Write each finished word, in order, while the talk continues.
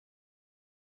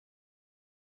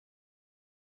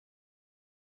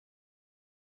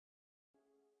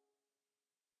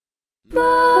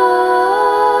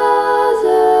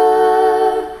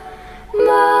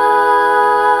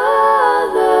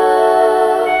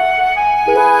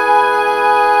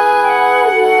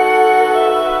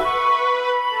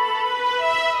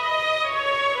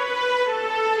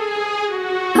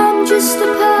Just a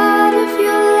part of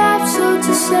your life, so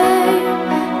to say.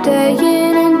 Day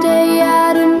in and day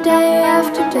out and day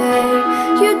after day.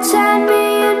 You tend me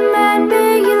and mend me,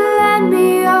 you lend me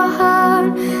your heart.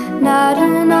 And I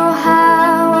don't know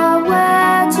how or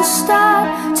where to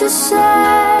start to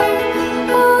say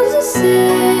all the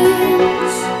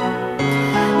things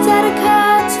that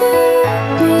occurred to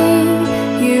me.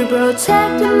 You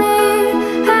protected me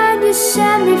and you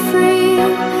set me free.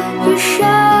 You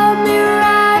showed me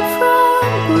right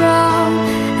from wrong,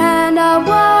 and I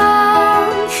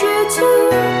want you to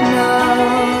know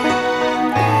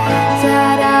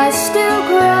that I still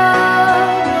grow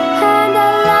and I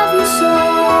love you so.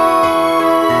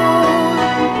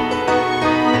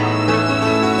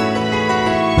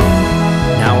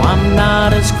 Now I'm not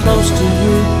as close to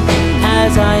you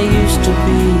as I used to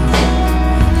be,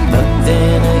 but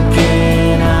then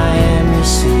again I am, you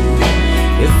see.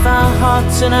 If our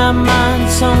hearts and our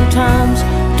minds sometimes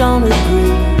don't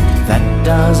agree, that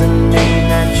doesn't mean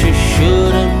that you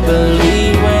shouldn't believe